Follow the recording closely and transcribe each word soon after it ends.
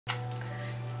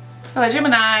Hello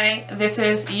Gemini, this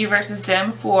is you versus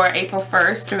them for April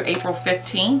 1st through April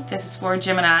 15th. This is for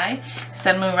Gemini,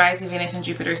 Sun, Moon, Rising, Venus, and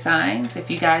Jupiter signs.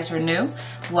 If you guys are new,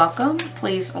 welcome.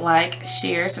 Please like,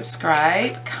 share,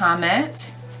 subscribe,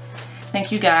 comment.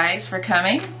 Thank you guys for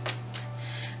coming.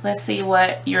 Let's see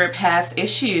what your past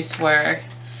issues were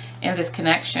in this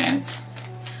connection.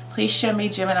 Please show me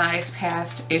Gemini's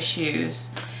past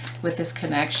issues with this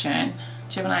connection.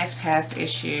 Gemini's past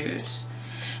issues.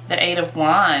 The Eight of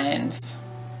Wands.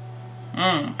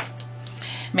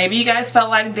 Maybe you guys felt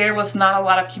like there was not a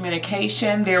lot of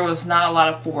communication. There was not a lot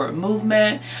of forward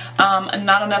movement.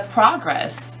 Not enough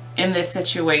progress in this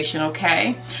situation,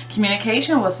 okay?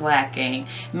 Communication was lacking.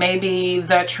 Maybe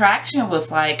the attraction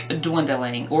was like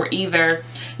dwindling, or either,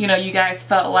 you know, you guys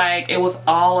felt like it was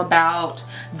all about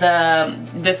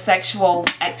the sexual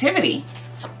activity,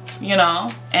 you know,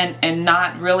 and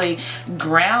not really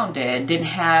grounded, didn't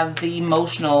have the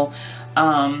emotional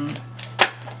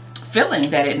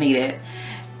feeling that it needed.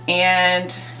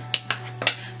 And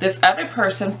this other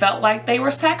person felt like they were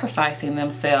sacrificing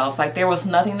themselves, like there was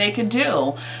nothing they could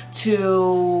do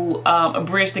to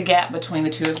bridge the gap between the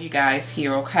two of you guys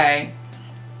here, okay?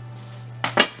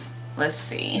 Let's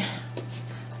see.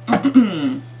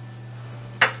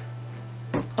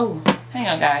 Oh, hang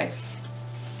on, guys.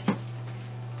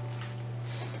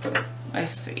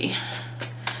 Let's see.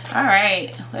 All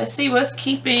right, let's see what's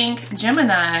keeping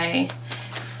Gemini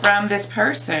from this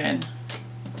person.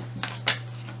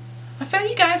 I feel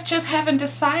you guys just haven't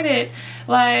decided,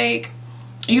 like,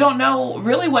 you don't know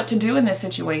really what to do in this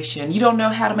situation. You don't know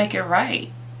how to make it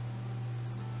right.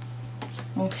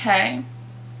 Okay?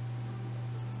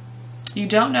 You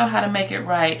don't know how to make it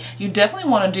right. You definitely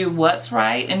want to do what's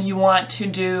right, and you want to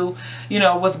do, you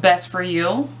know, what's best for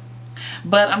you.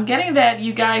 But I'm getting that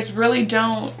you guys really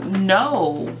don't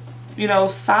know, you know,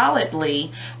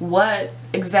 solidly what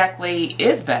exactly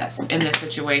is best in this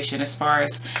situation as far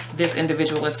as this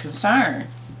individual is concerned.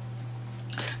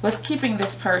 What's keeping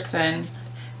this person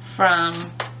from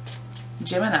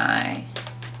Gemini?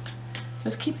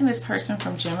 What's keeping this person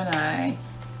from Gemini?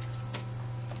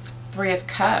 Three of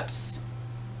Cups.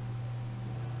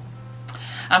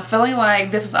 I'm feeling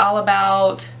like this is all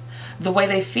about the way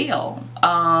they feel.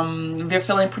 They're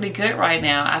feeling pretty good right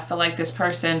now. I feel like this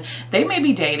person, they may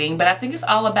be dating, but I think it's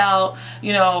all about,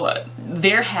 you know,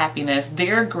 their happiness,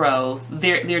 their growth.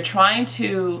 They're trying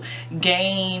to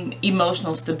gain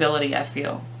emotional stability, I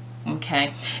feel.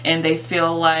 Okay? And they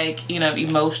feel like, you know,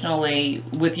 emotionally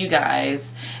with you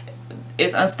guys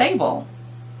is unstable.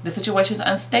 The situation is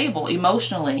unstable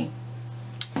emotionally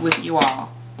with you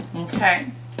all.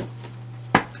 Okay?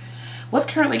 What's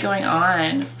currently going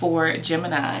on for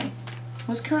Gemini?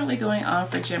 What's currently going on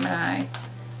for Gemini?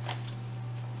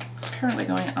 What's currently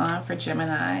going on for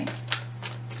Gemini?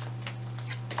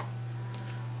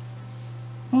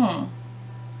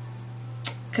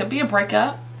 Could be a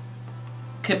breakup.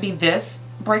 Could be this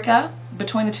breakup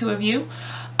between the two of you.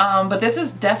 But this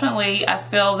is definitely, I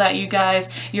feel that you guys,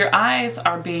 your eyes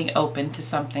are being open to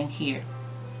something here.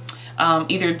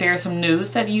 Either there's some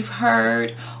news that you've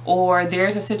heard, or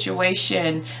there's a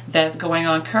situation that's going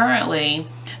on currently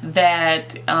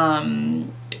that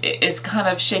is kind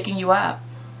of shaking you up.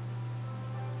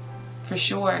 For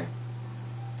sure.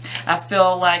 I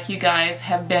feel like you guys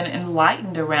have been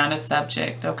enlightened around a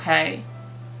subject, okay?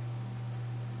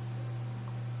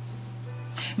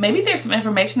 Maybe there's some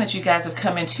information that you guys have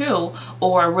come into,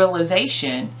 or a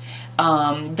realization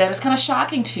that is kind of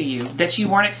shocking to you, that you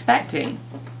weren't expecting.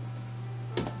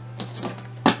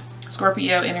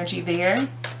 Scorpio energy there.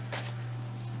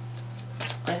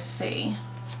 Let's see.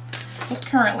 What's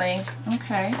currently,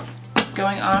 okay,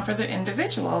 going on for the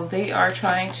individual? They are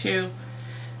trying to,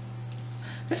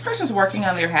 this person's working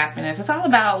on their happiness. It's all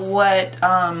about what,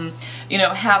 you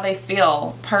know, how they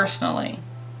feel personally.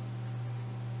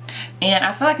 And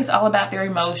I feel like it's all about their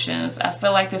emotions. I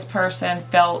feel like this person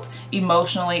felt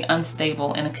emotionally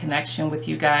unstable in a connection with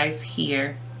you guys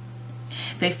here.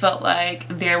 They felt like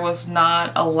there was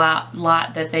not a lot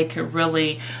that they could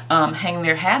really hang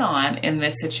their hat on in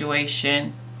this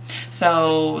situation.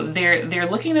 So they're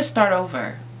looking to start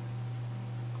over.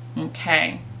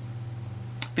 Okay.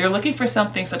 They're looking for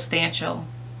something substantial.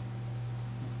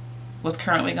 What's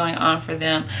currently going on for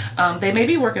them? They may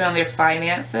be working on their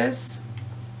finances.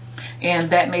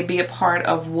 And that may be a part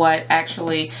of what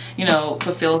actually, you know,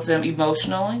 fulfills them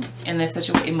emotionally in this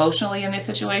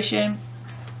situation.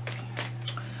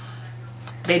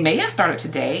 They may have started to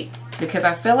date, because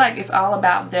I feel like it's all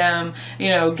about them, you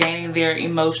know, gaining their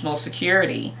emotional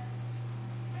security.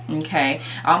 Okay,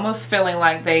 almost feeling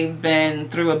like they've been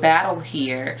through a battle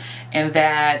here, and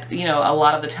that, you know, a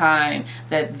lot of the time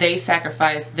that they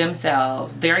sacrifice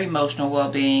themselves, their emotional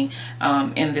well-being,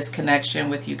 in this connection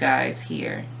with you guys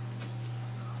here.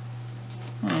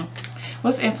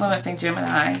 What's influencing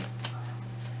Gemini?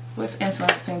 What's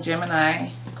influencing Gemini?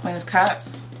 Queen of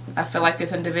Cups. I feel like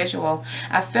this individual.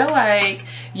 I feel like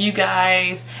you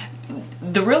guys,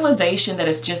 the realization that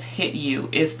has just hit you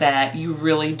is that you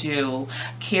really do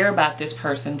care about this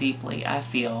person deeply, I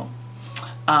feel.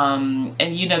 And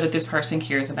you know that this person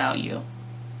cares about you.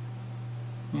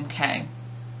 Okay.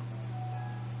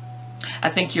 I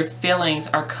think your feelings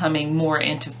are coming more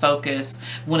into focus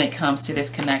when it comes to this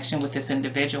connection with this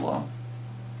individual.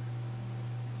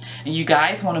 And you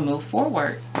guys want to move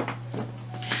forward.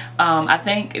 I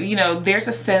think, you know, there's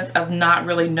a sense of not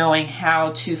really knowing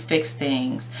how to fix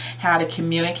things, how to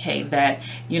communicate that,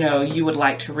 you know, you would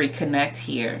like to reconnect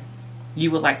here.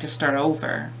 You would like to start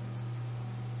over.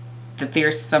 That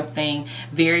there's something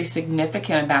very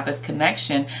significant about this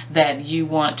connection that you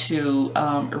want to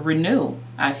renew,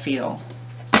 I feel.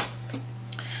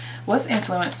 What's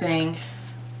influencing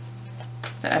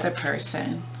the other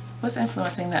person? What's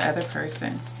influencing the other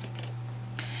person?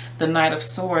 The Knight of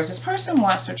Swords. This person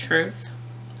wants the truth,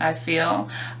 I feel.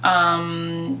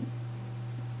 I'm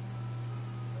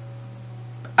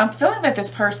feeling that this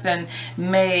person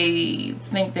may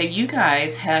think that you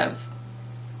guys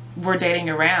were dating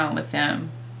around with them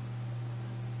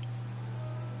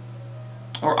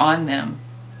or on them.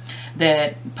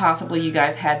 That possibly you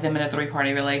guys had them in a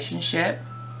three-party relationship.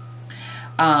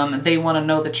 They want to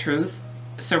know the truth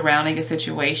surrounding a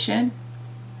situation.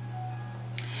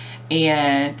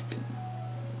 And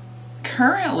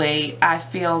currently, I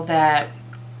feel that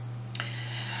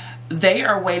they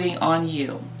are waiting on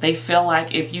you. They feel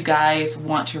like if you guys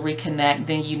want to reconnect,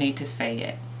 then you need to say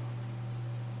it.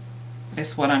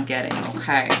 That's what I'm getting,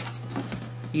 okay?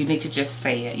 You need to just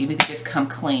say it. You need to just come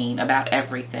clean about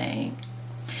everything.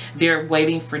 They're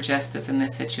waiting for justice in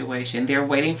this situation. They're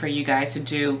waiting for you guys to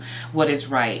do what is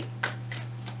right.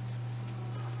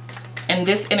 And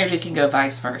this energy can go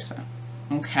vice versa.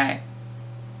 Okay,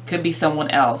 could be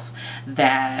someone else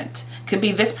that could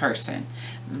be this person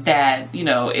that, you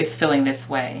know, is feeling this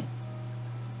way.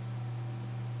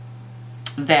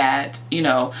 That, you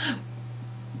know,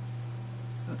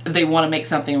 they want to make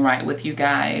something right with you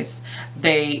guys.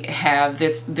 They have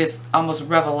this almost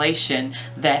revelation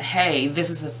that, hey, this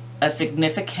is a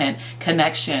significant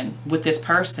connection with this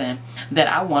person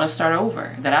that I want to start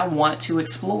over, that I want to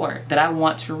explore, that I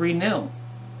want to renew.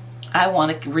 I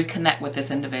want to reconnect with this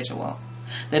individual.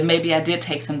 That maybe I did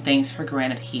take some things for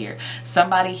granted here.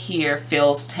 Somebody here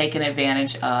feels taken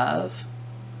advantage of.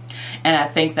 And I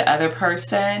think the other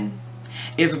person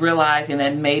is realizing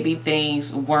that maybe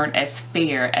things weren't as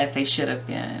fair as they should have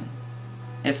been.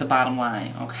 It's the bottom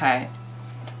line, okay?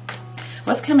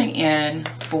 What's coming in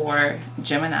for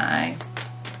Gemini?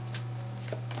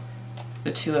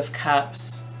 The Two of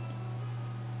Cups.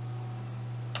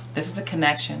 This is a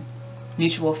connection.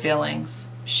 Mutual feelings,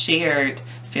 shared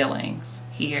feelings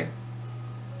here.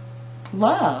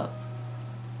 Love.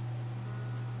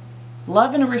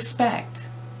 Love and respect.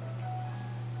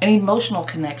 An emotional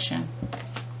connection.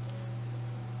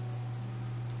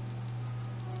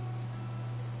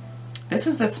 This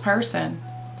is this person.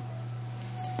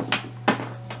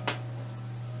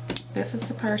 This is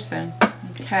the person,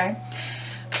 okay?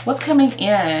 What's coming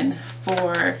in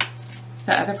for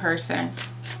the other person?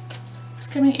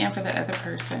 Coming in for the other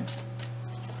person?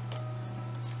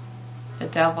 The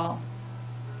Devil.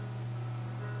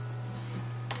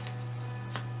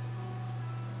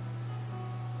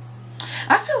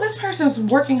 I feel this person's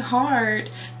working hard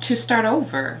to start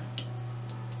over.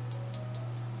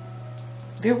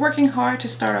 They're working hard to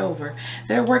start over.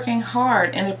 They're working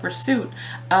hard in the pursuit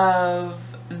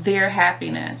of their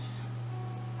happiness.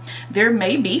 There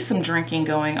may be some drinking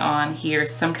going on here,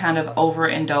 some kind of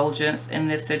overindulgence in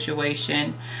this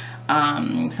situation,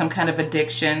 some kind of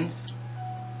addictions.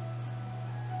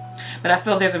 But I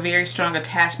feel there's a very strong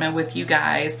attachment with you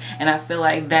guys, and I feel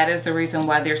like that is the reason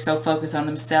why they're so focused on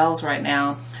themselves right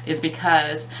now, is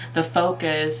because the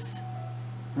focus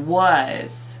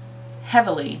was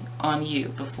heavily on you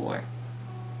before.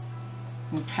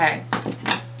 Okay.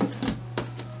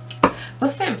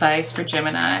 What's the advice for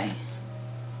Gemini?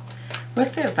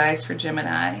 What's the advice for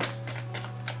Gemini?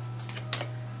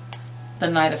 The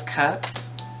Knight of Cups.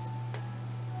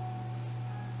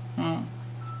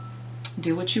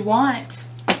 Do what you want.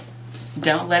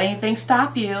 Don't let anything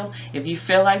stop you. If you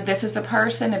feel like this is the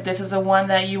person, if this is the one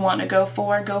that you want to go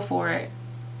for it. Go for it.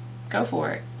 Go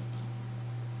for it.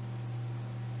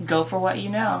 Go for what you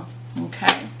know.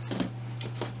 Okay.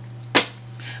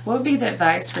 What would be the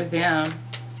advice for them?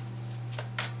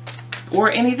 Or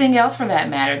anything else for that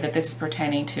matter that this is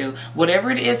pertaining to.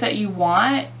 Whatever it is that you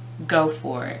want, go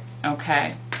for it.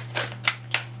 Okay.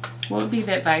 What would be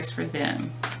the advice for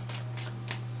them?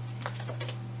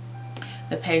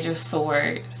 The Page of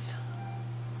Swords.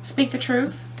 Speak the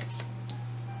truth.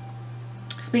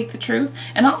 Speak the truth.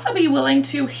 And also be willing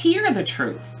to hear the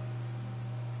truth.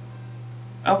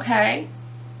 Okay?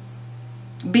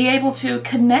 Be able to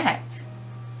connect.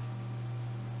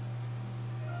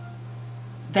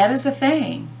 That is the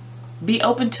thing. Be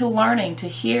open to learning, to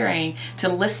hearing, to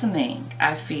listening,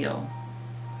 I feel.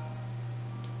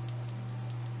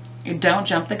 And don't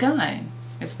jump the gun,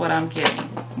 is what I'm getting.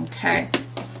 Okay.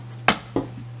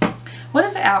 What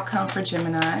is the outcome for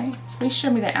Gemini? Please show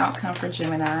me the outcome for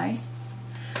Gemini.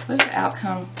 What is the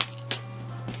outcome?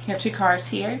 You have 2 cards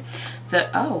here.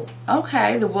 Oh,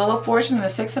 okay. The Wheel of Fortune and the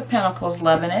 6 of Pentacles.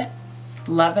 Loving it.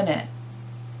 Loving it.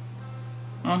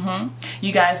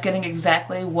 You guys getting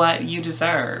exactly what you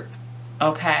deserve.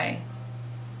 Okay.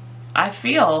 I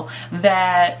feel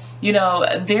that, you know,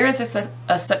 there is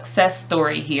a success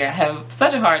story here. I have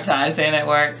such a hard time saying that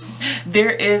word. There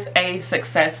is a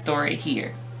success story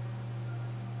here.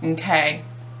 Okay.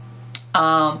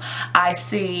 I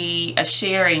see a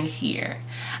sharing here.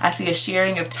 I see a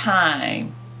sharing of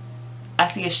time. I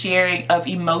see a sharing of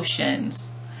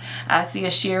emotions. I see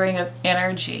a sharing of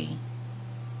energy.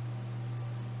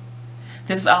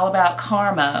 This is all about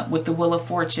karma with the Wheel of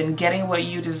Fortune, getting what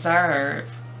you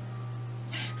deserve.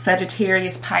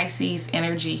 Sagittarius, Pisces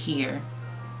energy here.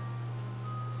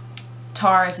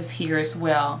 Taurus is here as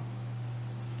well.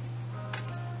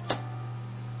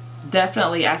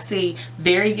 Definitely, I see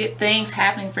very good things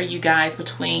happening for you guys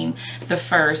between the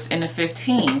 1st and the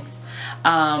 15th.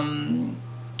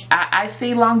 I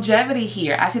see longevity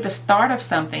here. I see the start of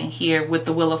something here with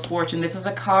the Wheel of Fortune. This is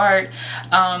a card,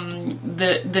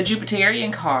 the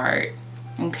Jupiterian card.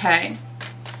 Okay.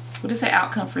 What is the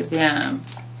outcome for them?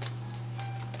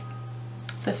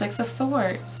 The 6 of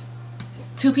Swords.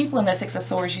 2 people in the 6 of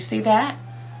Swords. You see that?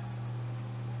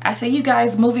 I see you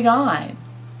guys moving on.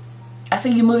 I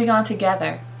see you moving on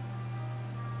together.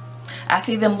 I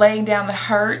see them laying down the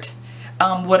hurt.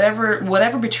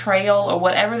 Whatever betrayal or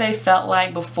whatever they felt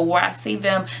like before, I see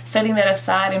them setting that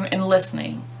aside and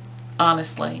listening,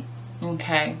 honestly.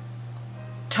 Okay.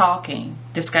 Talking,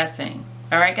 discussing.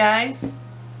 All right, guys?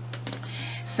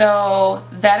 So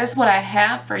that is what I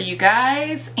have for you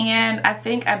guys. And I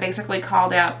think I basically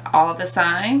called out all of the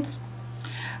signs.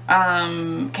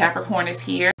 Capricorn is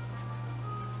here.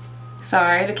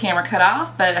 Sorry, the camera cut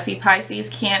off, but I see Pisces,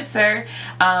 Cancer,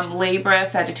 Libra,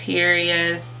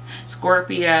 Sagittarius,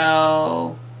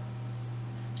 Scorpio,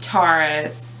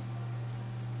 Taurus.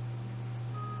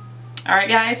 All right,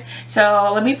 guys.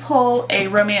 So let me pull a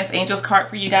Romance Angels card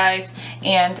for you guys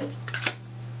and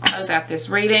close out this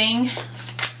reading.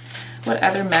 What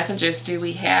other messages do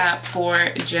we have for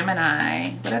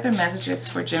Gemini? What other messages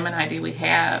for Gemini do we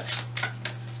have?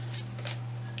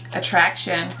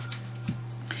 Attraction.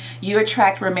 You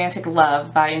attract romantic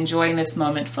love by enjoying this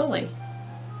moment fully.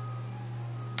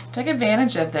 Take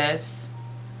advantage of this.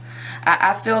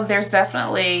 I feel there's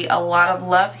definitely a lot of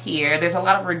love here. There's a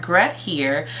lot of regret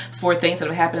here for things that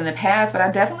have happened in the past, but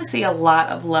I definitely see a lot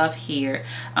of love here.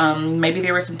 Maybe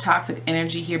there was some toxic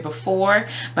energy here before,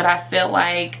 but I feel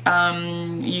like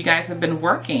you guys have been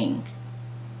working.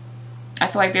 I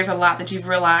feel like there's a lot that you've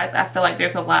realized. I feel like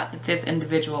there's a lot that this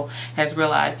individual has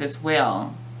realized as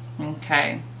well.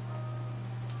 Okay.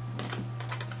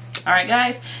 All right,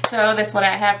 guys. So that's what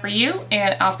I have for you,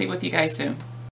 and I'll speak with you guys soon.